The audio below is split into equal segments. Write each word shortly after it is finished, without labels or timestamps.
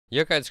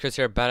Yo guys, Chris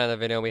here, back in the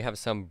video. We have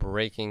some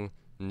breaking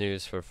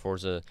news for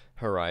Forza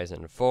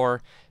Horizon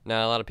 4.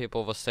 Now, a lot of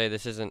people will say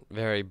this isn't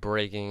very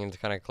breaking, it's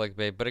kind of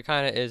clickbait, but it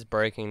kind of is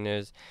breaking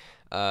news.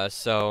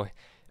 So,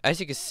 as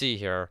you can see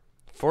here,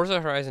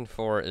 Forza Horizon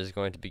 4 is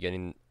going to be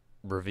getting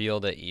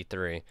revealed at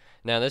E3.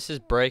 Now, this is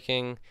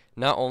breaking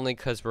not only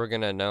because we're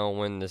going to know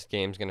when this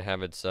game's going to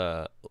have its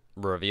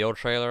reveal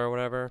trailer or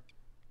whatever,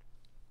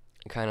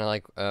 kind of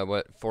like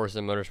what Forza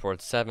Motorsport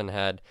 7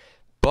 had,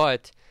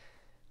 but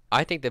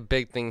I think the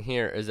big thing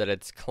here is that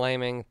it's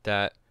claiming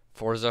that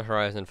Forza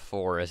Horizon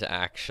 4 is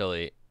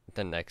actually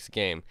the next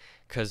game,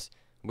 because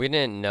we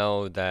didn't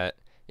know that,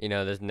 you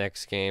know, this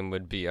next game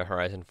would be a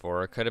Horizon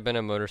 4. It could have been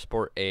a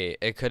Motorsport 8.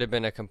 It could have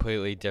been a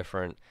completely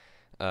different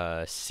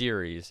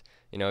series.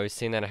 You know, we've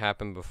seen that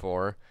happen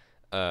before.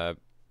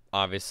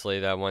 Obviously,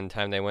 that one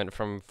time they went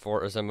from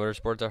Forza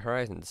Motorsport to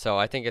Horizon. So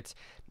I think it's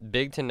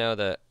big to know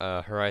that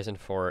Horizon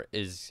 4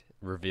 is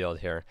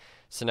revealed here.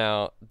 So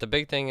now the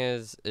big thing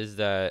is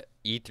that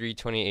E3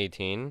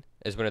 2018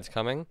 is when it's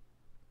coming,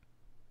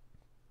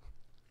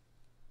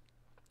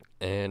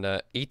 and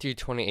E3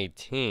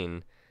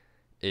 2018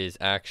 is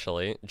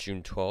actually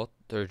June 12th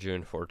or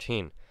June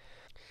 14th.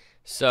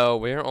 So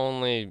we're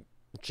only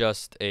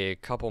just a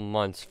couple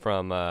months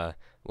from well,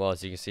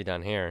 as you can see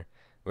down here,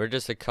 we're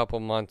just a couple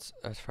months.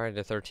 It's Friday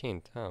the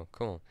 13th. Oh,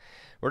 cool.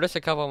 We're just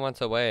a couple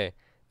months away.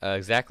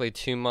 Exactly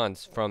 2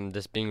 months from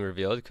this being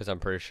revealed, because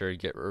I'm pretty sure it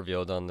get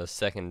revealed on the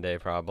second day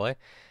probably.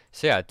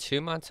 So yeah,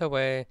 2 months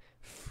away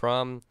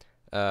from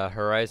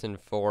Horizon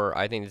 4.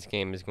 I think this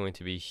game is going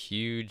to be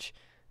huge.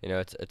 You know,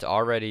 it's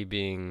already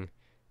being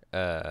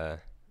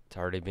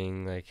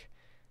like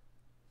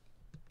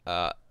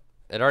it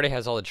already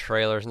has all the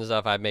trailers and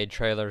stuff. I made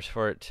trailers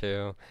for it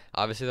too.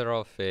 Obviously they're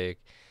all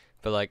fake,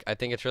 but like I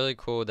think it's really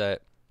cool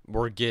that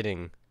we're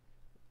getting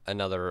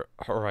another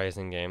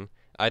Horizon game.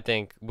 I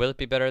think, will it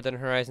be better than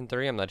Horizon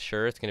 3? I'm not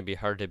sure. It's going to be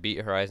hard to beat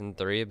Horizon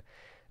 3.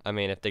 I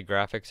mean, if the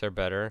graphics are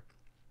better.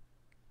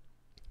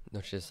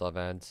 Don't you just love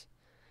ads?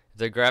 If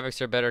the graphics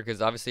are better,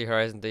 because obviously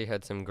Horizon 3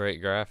 had some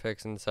great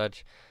graphics and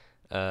such.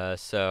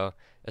 So,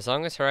 as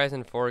long as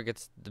Horizon 4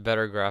 gets the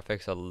better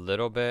graphics a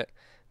little bit.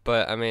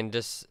 But, I mean,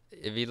 just,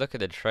 if you look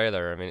at the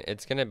trailer, I mean,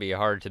 it's going to be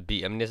hard to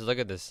beat. I mean, just look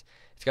at this.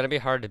 It's going to be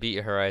hard to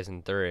beat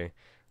Horizon 3.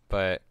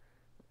 But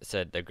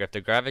said if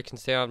the graphics can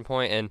stay on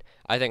point, and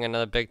I think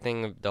another big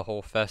thing, the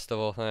whole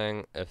festival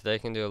thing, if they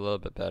can do a little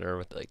bit better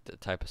with like the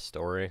type of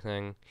story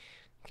thing,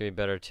 it could be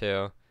better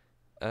too.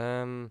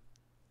 We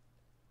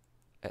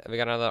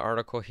got another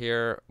article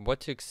here, what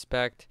to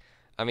expect.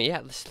 I mean, yeah,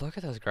 let's look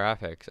at those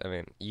graphics. I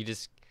mean, you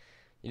just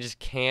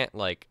can't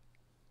like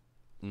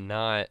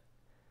not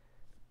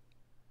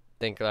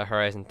think that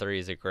Horizon 3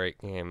 is a great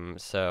game.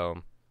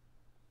 So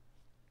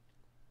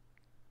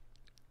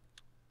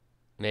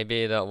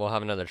maybe that we'll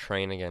have another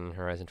train again in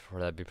Horizon 4.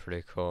 That'd be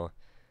pretty cool.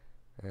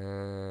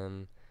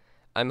 I'm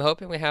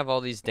hoping we have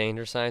all these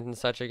danger signs and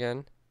such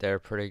again. They're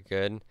pretty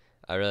good.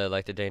 I really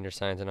like the danger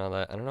signs and all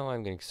that. I don't know why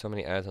I'm getting so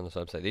many ads on this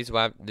website. These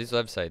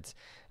websites,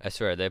 I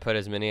swear, they put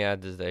as many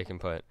ads as they can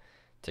put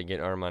to get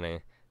our money.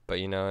 But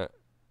you know, it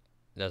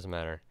doesn't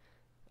matter.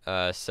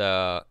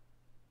 So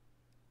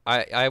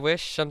I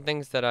wish some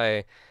things that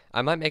I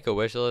might make a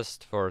wish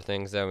list for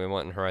things that we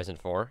want in Horizon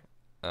 4.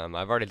 I've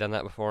already done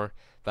that before,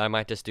 but I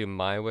might just do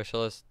my wish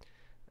list.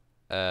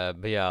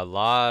 But yeah, a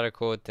lot of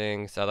cool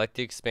things. I like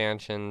the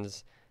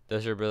expansions.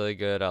 Those are really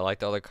good. I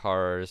liked all the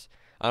cars.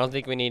 I don't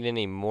think we need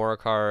any more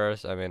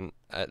cars. I mean,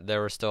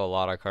 there were still a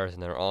lot of cars,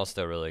 and they're all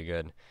still really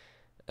good.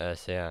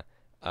 So yeah,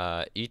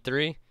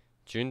 E3,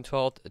 June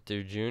 12th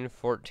through June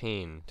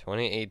 14,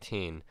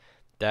 2018.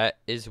 That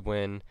is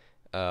when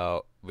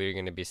we're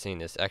going to be seeing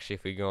this. Actually,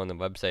 if we go on the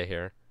website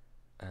here,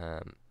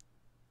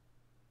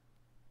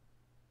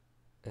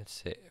 let's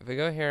see. If we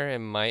go here, it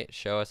might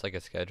show us like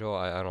a schedule.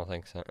 I don't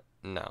think so.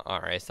 No,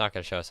 alright, it's not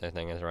going to show us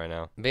anything as right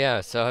now. But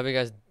yeah, so I hope you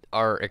guys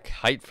are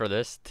hyped for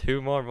this.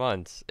 2 more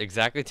months.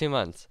 Exactly 2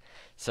 months.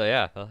 So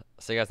yeah, I'll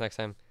see you guys next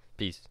time.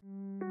 Peace.